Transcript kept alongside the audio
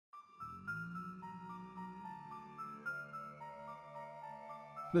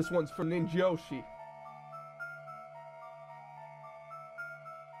This one's for Ninjyoshi.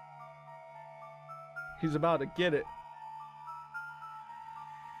 He's about to get it.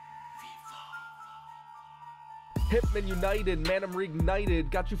 Hitman United, man I'm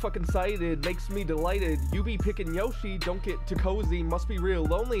reignited, got you fucking sighted, makes me delighted. You be picking Yoshi, don't get too cozy, must be real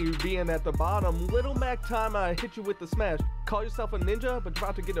lonely being at the bottom. Little Mac time, I hit you with the smash. Call yourself a ninja, but you're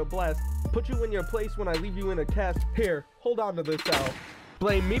about to get a blast. Put you in your place when I leave you in a cast. Here, hold on to this, Al.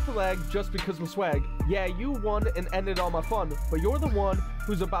 Blame me for lag just because I'm swag. Yeah, you won and ended all my fun, but you're the one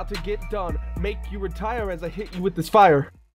who's about to get done. Make you retire as I hit you with this fire.